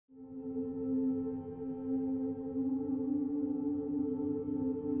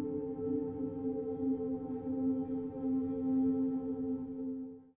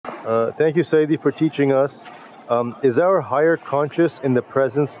Thank you, Sayyidi, for teaching us. Is our higher conscious in the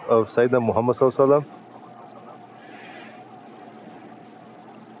presence of Sayyidina Muhammad sallallahu alaihi wasallam?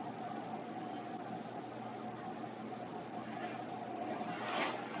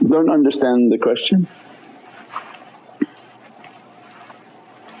 Don't understand the question.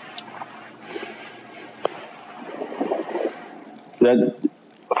 That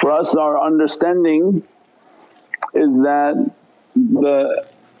for us our understanding is that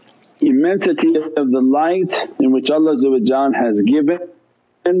the immensity of the light in which Allah has given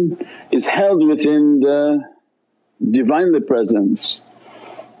is held within the Divinely Presence.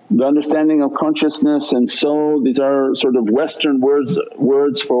 The understanding of consciousness and soul, these are sort of Western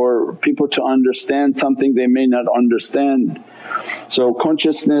words for people to understand something they may not understand. So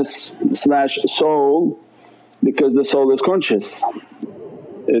consciousness / soul, because the soul is conscious.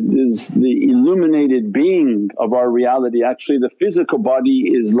 It is the illuminated being of our reality. Actually the physical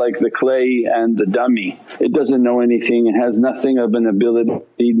body is like the clay and the dummy. It doesn't know anything, it has nothing of an ability,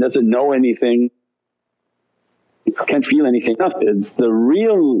 it doesn't know anything, can't feel anything. It's the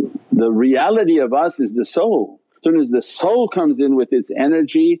reality of us is the soul. As soon as the soul comes in with its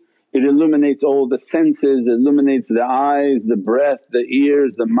energy, it illuminates all the senses, it illuminates the eyes, the breath, the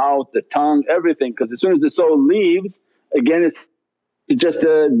ears, the mouth, the tongue, everything. Because as soon as the soul leaves, again it's just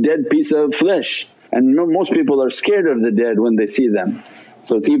a dead piece of flesh, and most people are scared of the dead when they see them.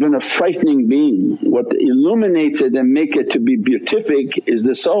 So it's even a frightening being. What illuminates it and make it to be beatific is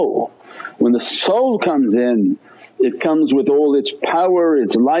the soul. When the soul comes in, it comes with all its power,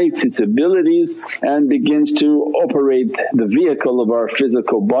 its lights, its abilities, and begins to operate the vehicle of our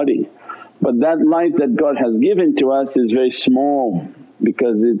physical body. But that light that God has given to us is very small,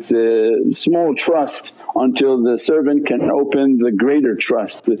 because it's a small trust until the servant can open the greater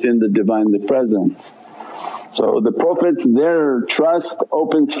trust within the Divinely Presence. So the Prophets, their trust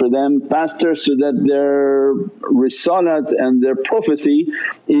opens for them faster, so that their risalat and their prophecy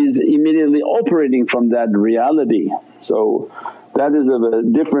is immediately operating from that reality. So that is of a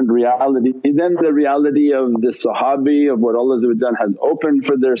different reality. Then the reality of the Sahabi, of what Allah has opened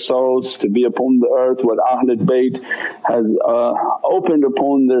for their souls to be upon the earth, what Ahlul Bayt has opened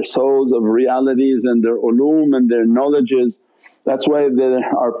upon their souls of realities and their ulum and their knowledges. That's why there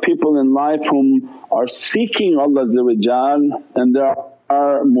are people in life whom are seeking Allah, and there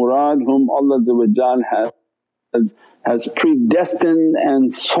are murad whom Allah has predestined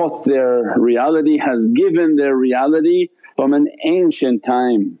and sought their reality, has given their reality from an ancient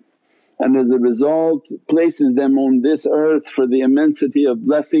time, and as a result places them on this earth for the immensity of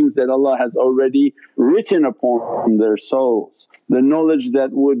blessings that Allah has already written upon their souls. The knowledge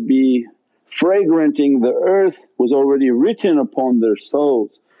that would be fragranting the earth was already written upon their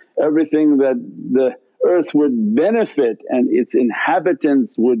souls. Everything that the earth would benefit and its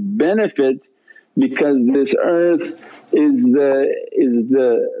inhabitants would benefit, because this earth is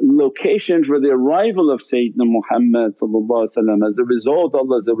the location for the arrival of Sayyidina Muhammad. As a result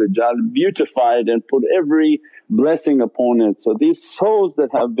Allah beautified and put every blessing upon it. So these souls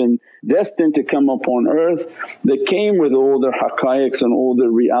that have been destined to come upon earth, they came with all their haqqaiqs and all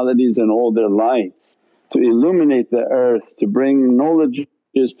their realities and all their lights to illuminate the earth, to bring knowledge,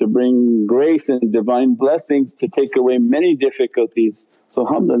 to bring grace and divine blessings, to take away many difficulties. So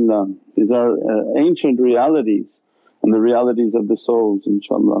alhamdulillah, these are ancient realities and the realities of the souls,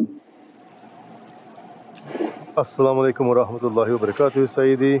 inshaAllah. As-salamu alaykum wa rahmatullahi wa barakatuh,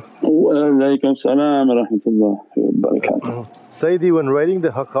 Sayyidi. Wa alaykum as-salam wa rahmatullahi wa barakatuh. Sayyidi, when writing the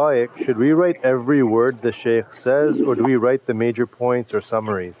haqqaiq, should we write every word the Shaykh says, or do we write the major points or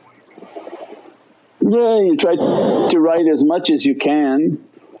summaries? Yeah, you try to write as much as you can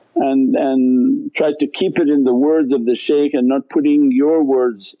and try to keep it in the words of the Shaykh and not putting your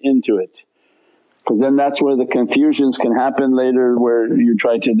words into it. Because then that's where the confusions can happen later, where you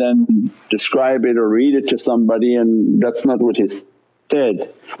try to then describe it or read it to somebody and that's not what he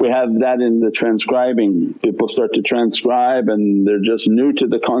said. We have that in the transcribing. People start to transcribe and they're just new to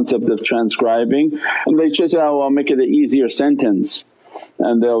the concept of transcribing, and they just say, oh I'll make it an easier sentence,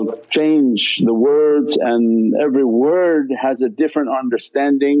 and they'll change the words, and every word has a different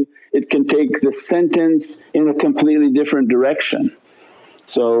understanding. It can take the sentence in a completely different direction.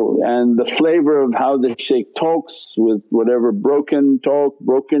 So, and the flavour of how the Shaykh talks with whatever broken talk,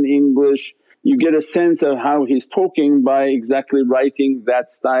 broken English, you get a sense of how he's talking by exactly writing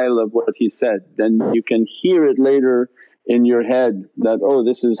that style of what he said. Then you can hear it later in your head that, oh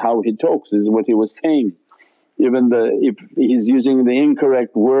this is how he talks, this is what he was saying. Even if he's using the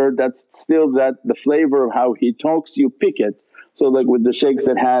incorrect word, that's still the flavour of how he talks, you pick it. So like with the shaykhs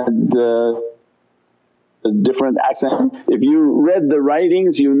that had different accent. If you read the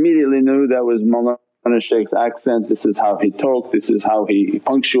writings you immediately knew that was Mawlana Shaykh's accent, this is how he talked, this is how he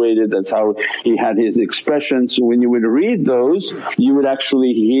punctuated, that's how he had his expressions. So when you would read those you would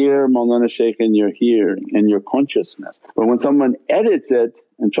actually hear Mawlana Shaykh in your hearing, in your consciousness. But when someone edits it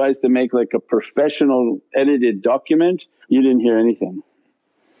and tries to make like a professional edited document, you didn't hear anything.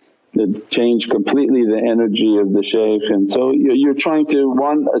 It changed completely the energy of the shaykh. And so you're trying to,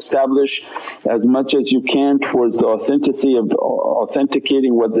 one, establish as much as you can towards the authenticity of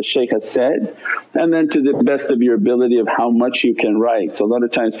authenticating what the shaykh has said, and then to the best of your ability of how much you can write. So a lot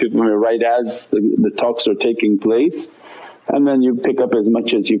of times people may write as the talks are taking place, and then you pick up as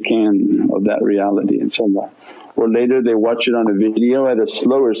much as you can of that reality, inshaAllah. Or later they watch it on a video at a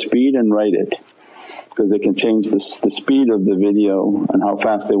slower speed and write it, because they can change the speed of the video and how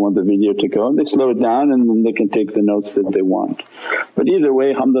fast they want the video to go. They slow it down and then they can take the notes that they want. But either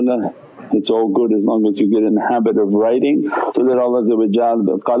way, alhamdulillah, it's all good as long as you get in the habit of writing, so that Allah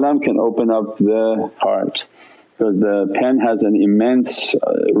the qalam can open up the heart. Because the pen has an immense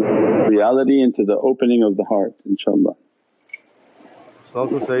reality into the opening of the heart, inshaAllah.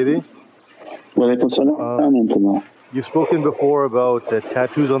 As-salamu Sayyidi. Wa alaykum salam wa rahmatullah. You've spoken before about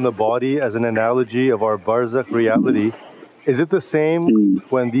tattoos on the body as an analogy of our barzakh reality. Is it the same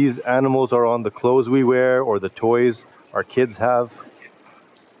when these animals are on the clothes we wear or the toys our kids have?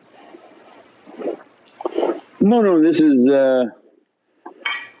 No, this is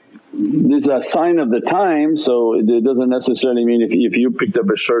a sign of the time, so it doesn't necessarily mean if you picked up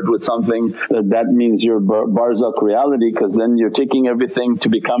a shirt with something that means your barzakh reality, because then you're taking everything to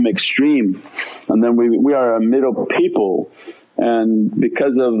become extreme. And then we are a middle people, and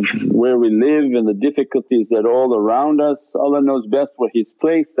because of where we live and the difficulties that are all around us, Allah knows best where He's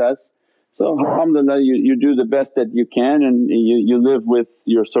placed us. So alhamdulillah you do the best that you can and you live with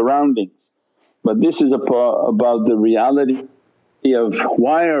your surroundings. But this is about the reality of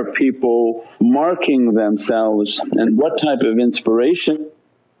why are people marking themselves and what type of inspiration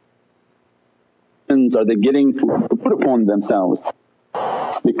are they getting to put upon themselves.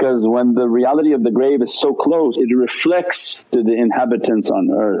 Because when the reality of the grave is so close, it reflects to the inhabitants on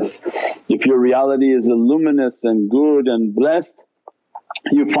earth. If your reality is luminous and good and blessed,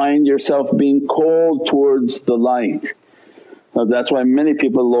 you find yourself being called towards the light. That's why many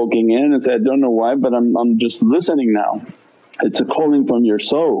people logging in and say, I don't know why but I'm just listening now. It's a calling from your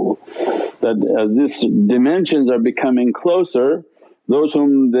soul that as these dimensions are becoming closer, those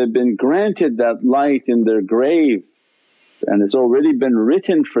whom they've been granted that light in their grave and it's already been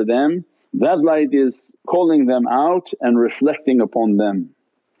written for them, that light is calling them out and reflecting upon them.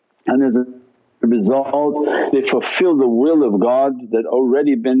 And as a result they fulfill the will of God that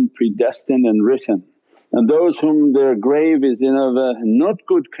already been predestined and written. And those whom their grave is in of a not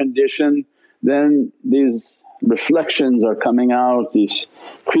good condition, then these reflections are coming out, these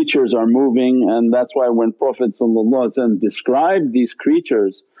creatures are moving. And that's why when Prophet described these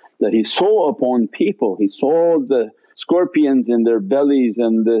creatures that he saw upon people, he saw the scorpions in their bellies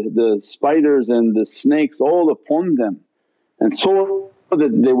and the spiders and the snakes all upon them, and saw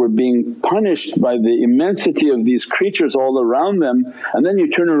that they were being punished by the immensity of these creatures all around them. And then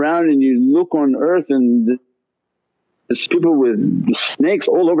you turn around and you look on earth and there's people with snakes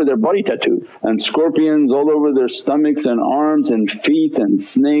all over their body tattoo and scorpions all over their stomachs and arms and feet and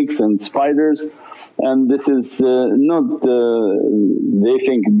snakes and spiders. And this is not they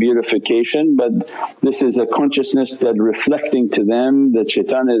think beautification, but this is a consciousness that reflecting to them that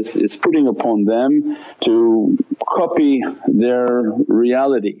shaitan is putting upon them to copy their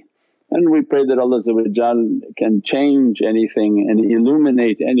reality. And we pray that Allah can change anything and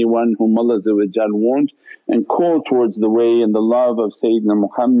illuminate anyone whom Allah want, and call towards the way and the love of Sayyidina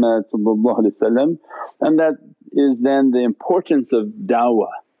Muhammad. And that is then the importance of da'wah.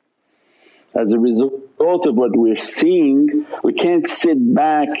 As a result of what we're seeing, we can't sit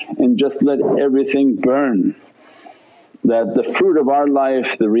back and just let everything burn. That the fruit of our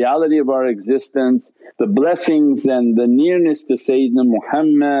life, the reality of our existence, the blessings and the nearness to Sayyidina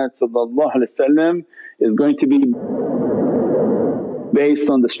Muhammad is going to be based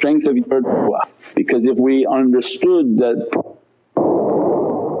on the strength of your da'wah. Because if we understood that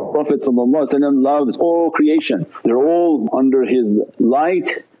Prophet loves all creation, they're all under his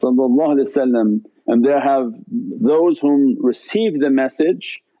light and there have those whom receive the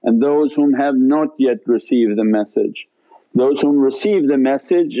message and those whom have not yet received the message. Those whom receive the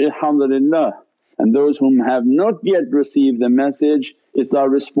message, alhamdulillah, and those whom have not yet received the message, it's our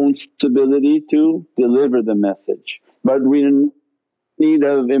responsibility to deliver the message. But we need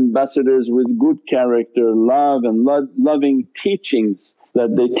of ambassadors with good character, love and loving teachings,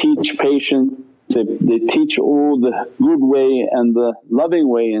 that they teach patience They teach all the good way and the loving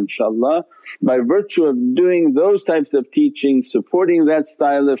way inshaAllah. By virtue of doing those types of teaching, supporting that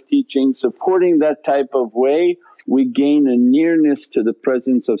style of teaching, supporting that type of way, we gain a nearness to the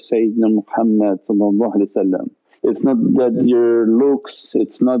presence of Sayyidina Muhammad. It's not that your looks,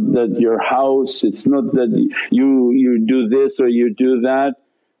 it's not that your house, it's not that you do this or you do that.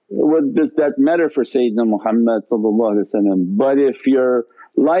 What does that matter for Sayyidina Muhammad? But if your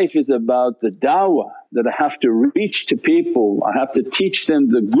life is about the da'wah, that I have to reach to people, I have to teach them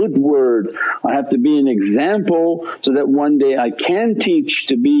the good word, I have to be an example so that one day I can teach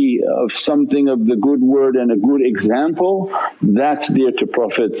to be of something of the good word and a good example, that's dear to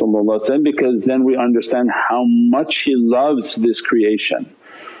Prophet because then we understand how much he loves this creation.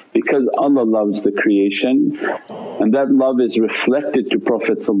 Because Allah loves the creation and that love is reflected to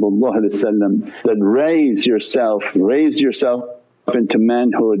Prophet that raise yourself into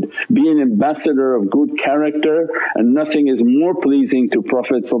manhood, be an ambassador of good character, and nothing is more pleasing to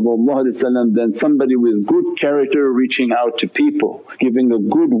Prophet than somebody with good character reaching out to people, giving a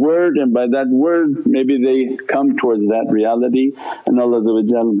good word, and by that word maybe they come towards that reality and Allah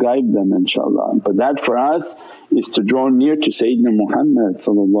guide them inshaAllah. But that for us is to draw near to Sayyidina Muhammad.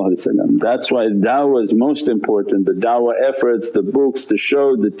 That's why da'wah is most important, the da'wah efforts, the books, the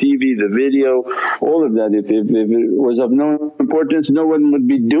show, the TV, the video, all of that. If it was of no importance, no one would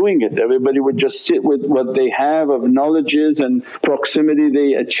be doing it. Everybody would just sit with what they have of knowledges and proximity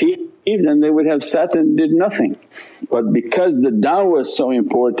they achieved, and they would have sat and did nothing. But because the da'wah is so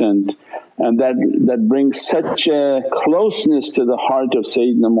important and that brings such a closeness to the heart of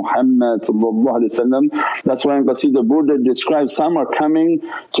Sayyidina Muhammad. That's why in Qasida Burda describes, some are coming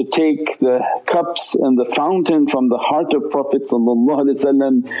to take the cups and the fountain from the heart of Prophet.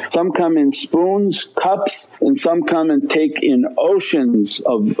 Some come in spoons, cups, and some come and take in oceans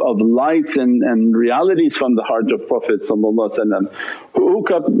of lights and realities from the heart of Prophet. Who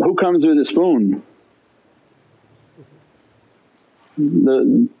comes with a spoon?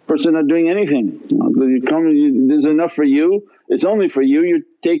 The person not doing anything. You come, there's enough for you, it's only for you, you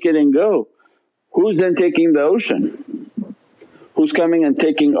take it and go. Who's then taking the ocean? Who's coming and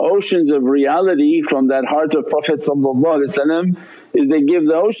taking oceans of reality from that heart of Prophet is they give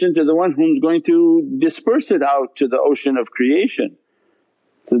the ocean to the one who's going to disperse it out to the ocean of creation.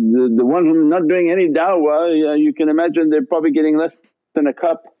 So the one who's not doing any da'wah, you can imagine they're probably getting less than a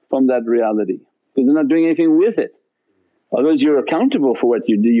cup from that reality because they're not doing anything with it. Otherwise you're accountable for what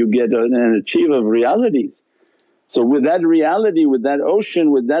you do, you get and achieve of realities. So with that reality, with that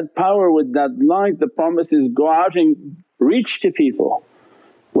ocean, with that power, with that light, the promise is go out and reach to people.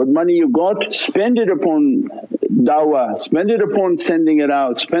 What money you got, spend it upon da'wah, spend it upon sending it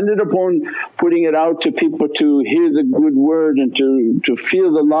out, spend it upon putting it out to people to hear the good word and to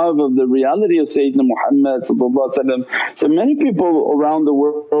feel the love of the reality of Sayyidina Muhammad. So many people around the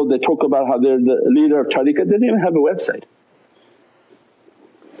world, they talk about how they're the leader of tariqah, they don't even have a website.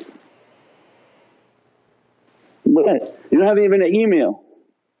 You don't have even an email,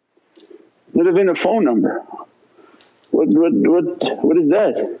 not even a phone number. What is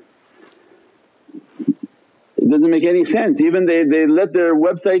that? It doesn't make any sense. Even they let their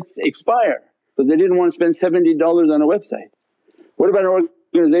websites expire because they didn't want to spend $70 on a website. What about an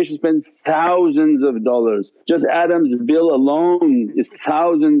organization spends thousands of dollars? Just Adam's bill alone is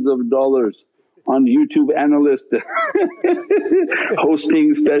thousands of dollars on YouTube analyst,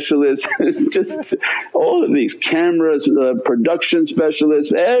 hosting specialists, just all of these cameras, production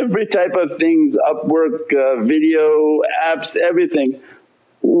specialists, every type of things, Upwork, video, apps, everything.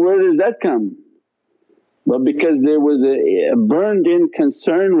 Where does that come? But because there was a burned in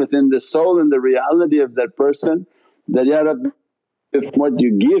concern within the soul and the reality of that person that, Ya Rabbi, if what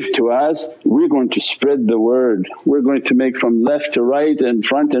you give to us, we're going to spread the word, we're going to make from left to right and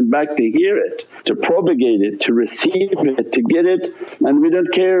front and back to hear it, to propagate it, to receive it, to get it, and we don't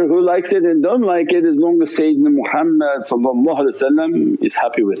care who likes it and don't like it as long as Sayyidina Muhammad is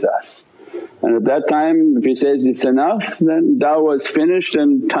happy with us. And at that time if he says, it's enough, then da'wah is finished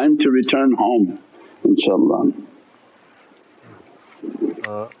and time to return home inshaAllah.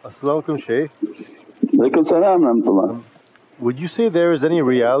 As-salamu alaykum Shaykh. Walaykum salam rahmatullah. Would you say there is any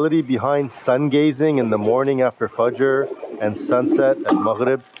reality behind sun gazing in the morning after fajr and sunset at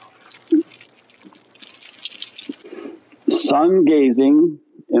maghrib? Sun gazing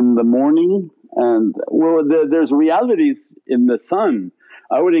in the morning and there's realities in the sun.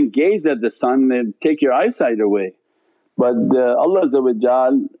 I wouldn't gaze at the sun and take your eyesight away. But Allah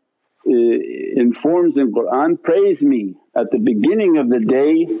informs in Qur'an, praise me at the beginning of the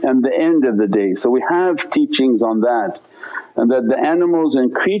day and the end of the day. So we have teachings on that, and that the animals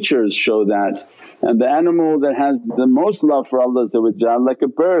and creatures show that. And the animal that has the most love for Allah like a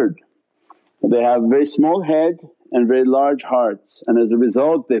bird. They have very small head and very large hearts, and as a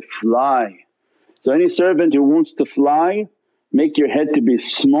result they fly. So any servant who wants to fly, make your head to be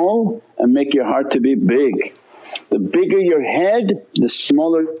small and make your heart to be big. The bigger your head, the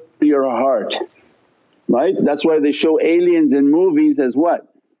smaller your heart, right? That's why they show aliens in movies as what?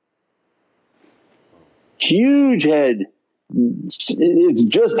 Huge head, it's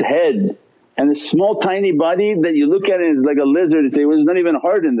just head, and a small tiny body that you look at it is like a lizard and say, well, there's not even a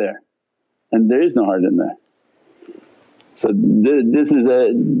heart in there, and there is no heart in there. So this is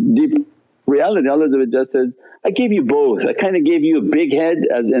a deep reality. Allah says, I gave you both, I kind of gave you a big head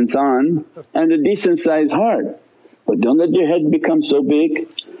as insan and a decent sized heart, but don't let your head become so big.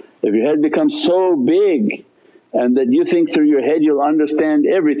 If your head becomes so big and that you think through your head you'll understand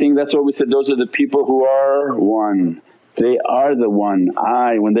everything, that's what we said, those are the people who are one. They are the one.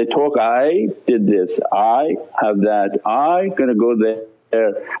 I, when they talk, I did this, I have that, I gonna go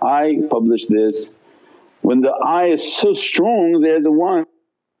there, I publish this. When the I is so strong, they're the one.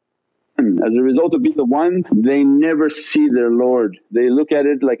 As a result of being the one, they never see their Lord. They look at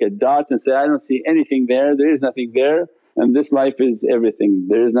it like a dot and say, I don't see anything there, there is nothing there, and this life is everything.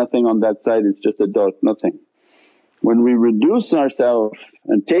 There is nothing on that side, it's just a dot, nothing. When we reduce ourselves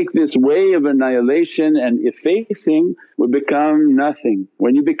and take this way of annihilation and effacing, we become nothing.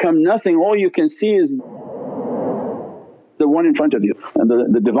 When you become nothing, all you can see is the one in front of you, and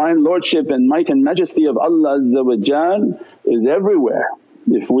the Divine Lordship and might and majesty of Allah is everywhere.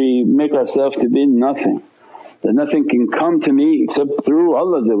 If we make ourselves to be nothing, that nothing can come to me except through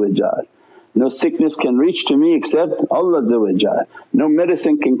Allah. No sickness can reach to me except Allah. No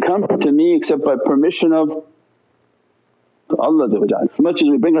medicine can come to me except by permission of Allah. As much as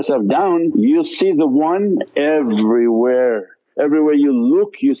we bring ourselves down, you'll see the one everywhere. Everywhere you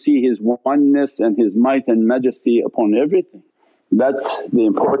look you see His oneness and His might and majesty upon everything. That's the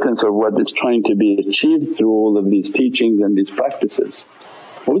importance of what is trying to be achieved through all of these teachings and these practices.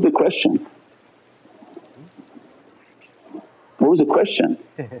 What was the question? What was the question?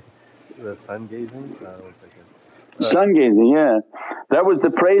 The sun gazing? Sun gazing, yeah. That was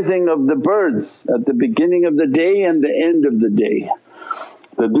the praising of the birds at the beginning of the day and the end of the day.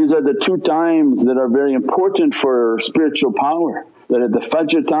 That these are the two times that are very important for spiritual power. That at the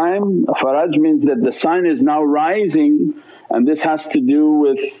fajr time, faraj means that the sun is now rising, and this has to do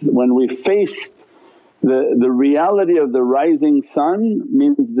with when we face the reality of the rising sun,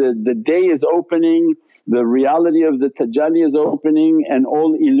 means the day is opening, the reality of the tajalli is opening, and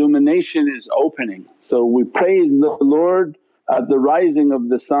all illumination is opening. So we praise the Lord at the rising of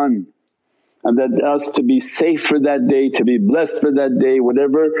the sun, and that us to be safe for that day, to be blessed for that day,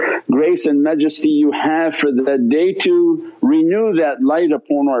 whatever grace and majesty you have for that day, to renew that light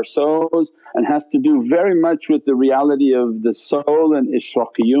upon our souls, and has to do very much with the reality of the soul and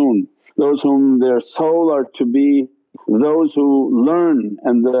ishraqiyun. Those whom their soul are to be those who learn,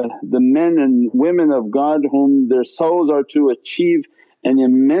 and the men and women of God whom their souls are to achieve an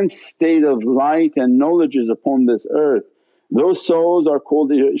immense state of light and knowledges upon this earth. Those souls are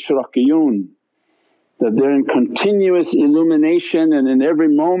called ishraqiyun, that they're in continuous illumination, and in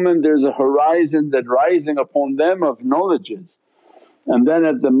every moment there's a horizon that rising upon them of knowledges. And then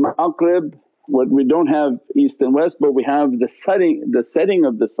at the maghrib, what we don't have east and west, but we have the setting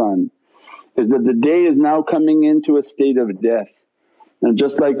of the sun, is that the day is now coming into a state of death. And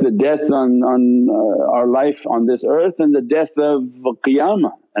just like the death on our life on this earth, and the death of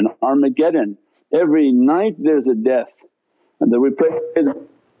Qiyamah and Armageddon, every night there's a death. And that we pray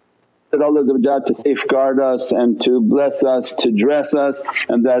that Allah to safeguard us and to bless us, to dress us,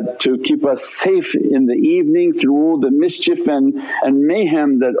 and that to keep us safe in the evening through all the mischief and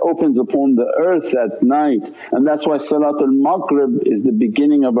mayhem that opens upon the earth at night. And that's why Salatul Maghrib is the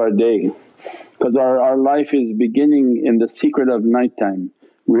beginning of our day, because our life is beginning in the secret of night time.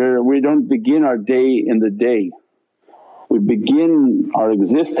 We don't begin our day in the day, we begin our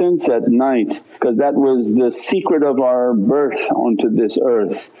existence at night, because that was the secret of our birth onto this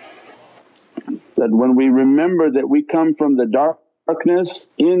earth. That when we remember that we come from the darkness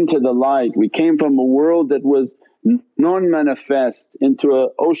into the light, we came from a world that was non-manifest into an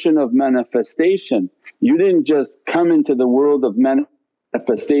ocean of manifestation. You didn't just come into the world of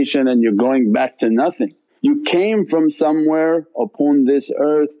manifestation and you're going back to nothing. You came from somewhere upon this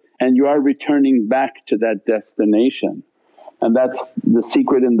earth and you are returning back to that destination. And that's the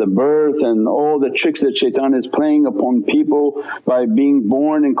secret in the birth and all the tricks that shaitan is playing upon people by being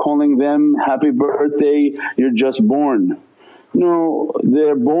born and calling them, happy birthday, you're just born. No,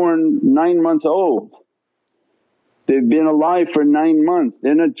 they're born 9 months old. They've been alive for 9 months,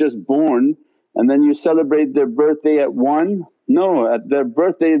 they're not just born. and then you celebrate their birthday at 1. No, at their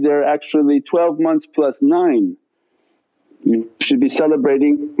birthday they're actually 12 months plus 9. You should be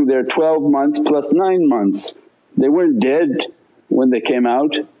celebrating their 12 months plus 9 months. They weren't dead when they came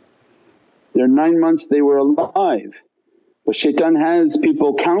out, they're 9 months they were alive. But shaitan has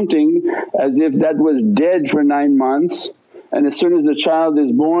people counting as if that was dead for 9 months, and as soon as the child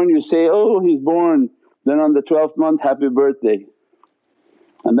is born you say, oh he's born, then on the 12th month, happy birthday.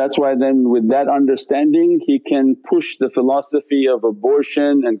 And that's why then with that understanding he can push the philosophy of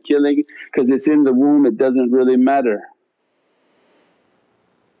abortion and killing, because it's in the womb, it doesn't really matter.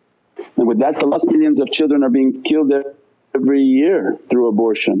 And with that philosophy millions of children are being killed every year through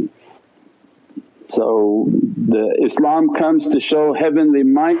abortion. So the Islam comes to show heavenly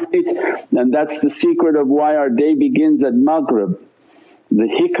might, and that's the secret of why our day begins at maghrib. The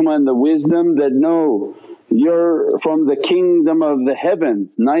hikmah and the wisdom that no, you're from the kingdom of the heavens.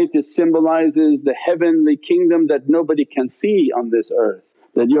 Night symbolizes the heavenly kingdom that nobody can see on this earth.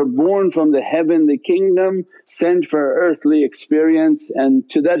 That you're born from the heavenly kingdom, sent for earthly experience, and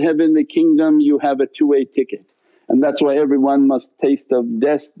to that heavenly kingdom you have a two-way ticket. And that's why everyone must taste of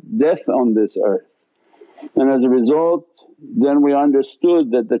death on this earth. And as a result then we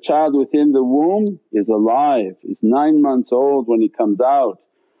understood that the child within the womb is alive, is 9 months old when he comes out.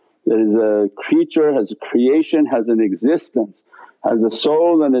 There is a creature, has a creation, has an existence, has a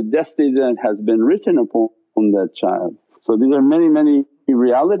soul and a destiny that has been written upon that child. So these are many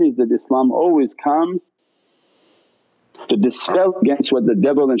realities that Islam always comes to dispel against what the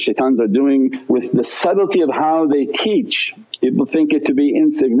devil and shaitans are doing with the subtlety of how they teach. People think it to be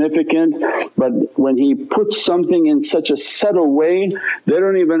insignificant, but when he puts something in such a subtle way they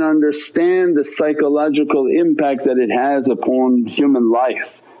don't even understand the psychological impact that it has upon human life.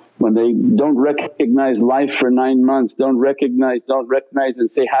 When they don't recognize life for 9 months, don't recognize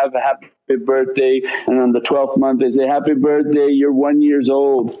and say, have a happy birthday, and on the 12th month they say, happy birthday, you're 1 year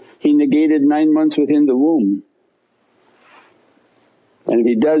old. He negated 9 months within the womb. And if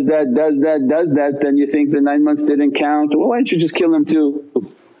he does that, then you think the 9 months didn't count, well why don't you just kill him too?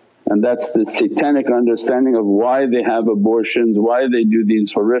 And that's the satanic understanding of why they have abortions, why they do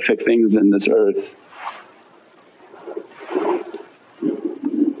these horrific things in this earth.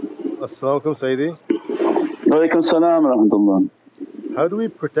 As-salamu alaykum Sayyidi. Walaykum salam wa rahmatullah. How do we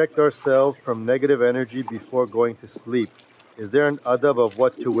protect ourselves from negative energy before going to sleep? Is there an adab of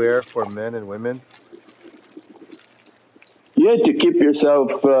what to wear for men and women? Yeah, to keep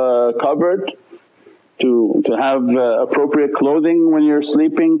yourself covered, to have appropriate clothing when you're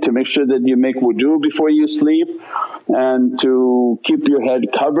sleeping, to make sure that you make wudu before you sleep, and to keep your head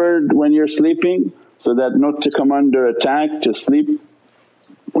covered when you're sleeping so that not to come under attack, to sleep.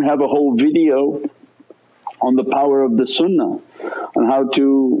 We have a whole video on the power of the sunnah, on how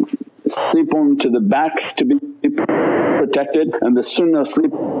to sleep on to the back to be protected, and the sunnah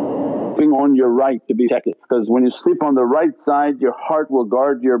sleeping on your right to be protected. Because when you sleep on the right side your heart will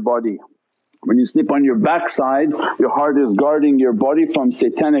guard your body. When you sleep on your back side your heart is guarding your body from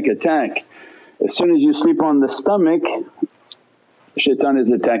satanic attack. As soon as you sleep on the stomach shaitan is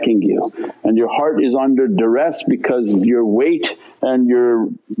attacking you, and your heart is under duress because your weight and your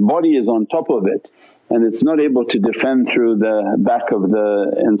body is on top of it, and it's not able to defend through the back of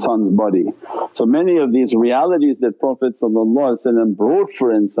the insan's body. So many of these realities that Prophet brought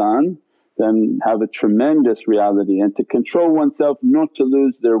for insan then have a tremendous reality, and to control oneself not to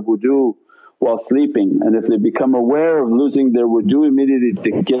lose their wudu while sleeping, and if they become aware of losing their wudu, immediately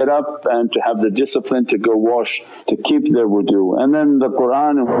to get up and to have the discipline to go wash, to keep their wudu. And then the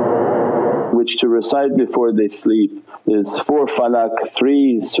Qur'an which to recite before they sleep is 4 Falaq,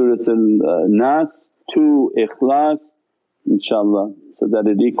 3 Surat al-Nas, 2 Ikhlas, inshaAllah, so that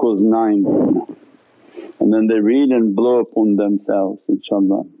it equals 9. And then they read and blow upon themselves,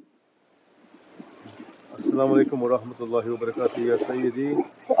 inshaAllah. As-salamu alaykum wa rahmatullahi wa barakatuh ya Sayyidi.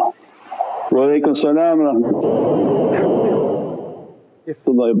 Wa alaykum salam wa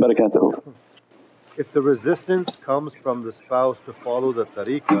rahmatullahi wa barakatuh. If the resistance comes from the spouse to follow the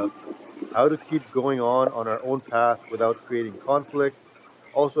tariqah, how to keep going on our own path without creating conflict,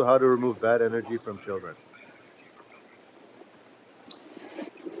 also how to remove bad energy from children.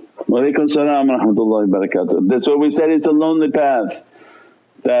 Wa alaykum salam wa rahmatullahi wa barakatuh. That's what we said, it's a lonely path.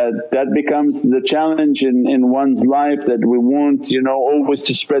 That becomes the challenge in one's life, that we want always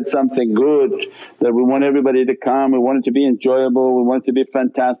to spread something good, that we want everybody to come, we want it to be enjoyable, we want it to be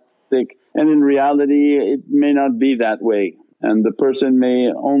fantastic, and in reality it may not be that way, and the person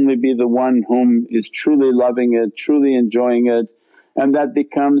may only be the one whom is truly loving it, truly enjoying it, and that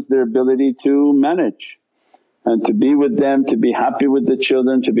becomes their ability to manage. and to be with them, to be happy with the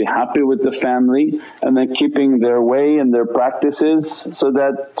children, to be happy with the family, and then keeping their way and their practices so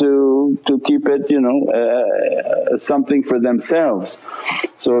that to keep it something for themselves.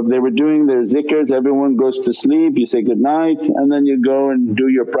 So if they were doing their zikrs, everyone goes to sleep, you say good night and then you go and do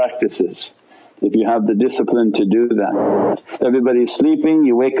your practices. If you have the discipline to do that. Everybody's sleeping,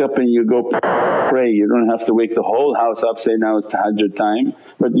 you wake up and you go pray. You don't have to wake the whole house up, say now it's tahajjud time.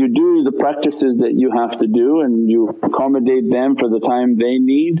 But you do the practices that you have to do and you accommodate them for the time they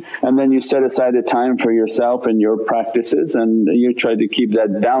need, and then you set aside a time for yourself and your practices, and you try to keep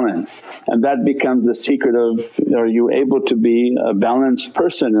that balance. And that becomes the secret of, are you able to be a balanced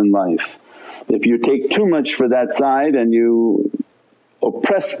person in life? If you take too much for that side and you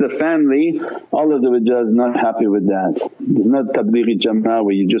oppress the family, Allah is not happy with that. It's not tablighi jama'ah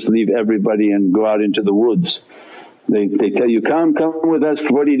where you just leave everybody and go out into the woods. They tell you, come with us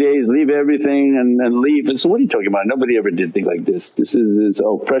 40 days, leave everything and leave. And so what are you talking about? Nobody ever did things like this. This is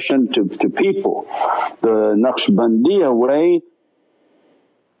oppression to people. The Naqshbandiya way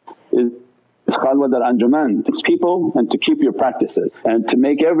is khalwa dar anjuman, it's people and to keep your practices and to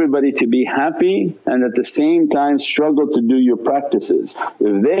make everybody to be happy, and at the same time struggle to do your practices.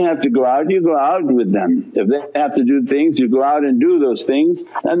 If they have to go out, you go out with them. If they have to do things, you go out and do those things,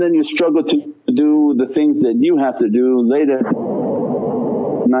 and then you struggle to do the things that you have to do later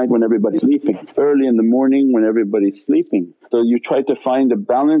at night when everybody's sleeping, early in the morning when everybody's sleeping. So you try to find a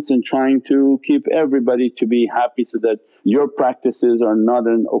balance in trying to keep everybody to be happy so that your practices are not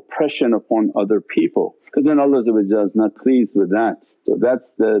an oppression upon other people, because then Allah is not pleased with that. So that's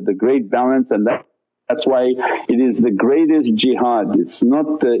the great balance, and that's why it is the greatest jihad. It's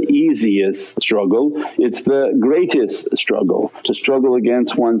not the easiest struggle, it's the greatest struggle. To struggle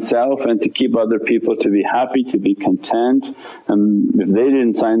against oneself and to keep other people to be happy, to be content, and if they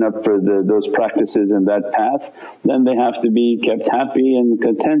didn't sign up for those practices and that path, then they have to be kept happy and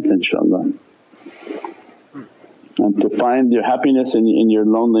content inshaAllah. And to find your happiness in your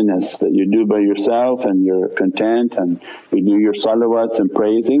loneliness that you do by yourself, and you're content, and you do your salawats and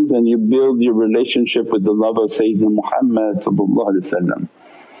praisings, and you build your relationship with the love of Sayyidina Muhammad.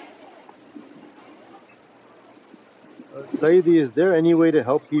 Sayyidi, is there any way to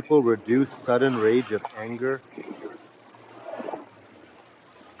help people reduce sudden rage of anger?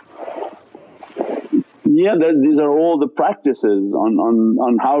 Yeah, these are all the practices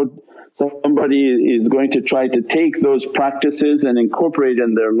on how somebody is going to try to take those practices and incorporate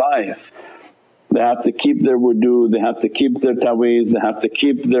in their life. They have to keep their wudu, they have to keep their taweez, they have to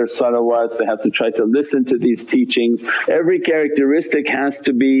keep their salawats, they have to try to listen to these teachings. Every characteristic has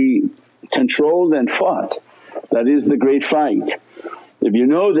to be controlled and fought. That is the great fight. If you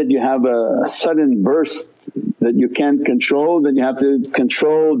know that you have a sudden burst that you can't control, then you have to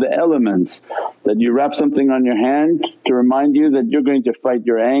control the elements. That you wrap something on your hand to remind you that you're going to fight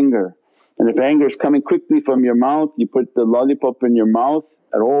your anger. And if anger is coming quickly from your mouth, you put the lollipop in your mouth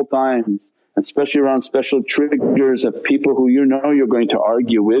at all times. Especially around special triggers of people who you know you're going to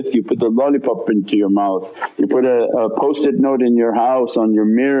argue with, you put the lollipop into your mouth. You put a post-it note in your house on your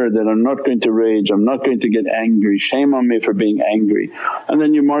mirror that I'm not going to rage, I'm not going to get angry, shame on me for being angry. And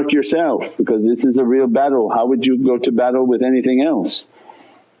then you mark yourself, because this is a real battle. How would you go to battle with anything else?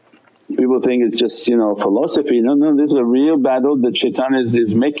 People think it's just philosophy. No, this is a real battle that shaitan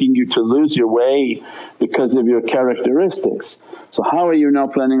is making you to lose your way because of your characteristics. So how are you now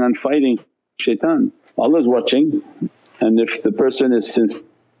planning on fighting shaitan? Allah's watching, and if the person is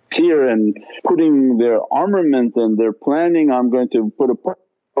sincere and putting their armament and they're planning, I'm going to put a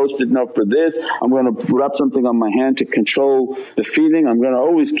post-it note for this, I'm going to wrap something on my hand to control the feeling, I'm going to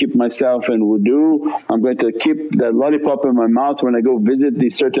always keep myself in wudu, I'm going to keep that lollipop in my mouth when I go visit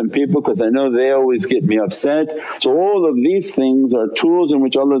these certain people because I know they always get me upset. So all of these things are tools in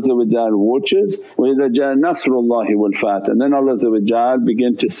which Allah watches. وَإِذَا جَاءَ نَصْرُ اللَّهِ وَالْفَاتِحِ, and then Allah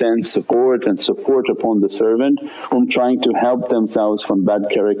begin to send support and support upon the servant whom trying to help themselves from bad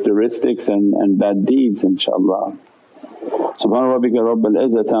characteristics and bad deeds inshaAllah. Subhana rabbika rabbil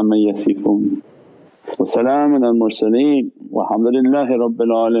izzati amma yasifoon wa salaamun al mursaleen walhamdulillahi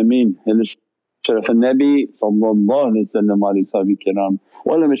rabbil alameen. Ila sharaf al-Nabi sallallahu alayhi wa sallam wa sahbihi kiram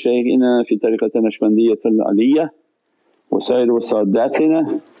wa ala mashayikhina fi tariqati naqshbandiyyati al-aliyyah wa sayyidu wa saadatina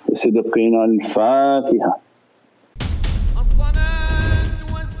wa siddiqina al-Fatiha.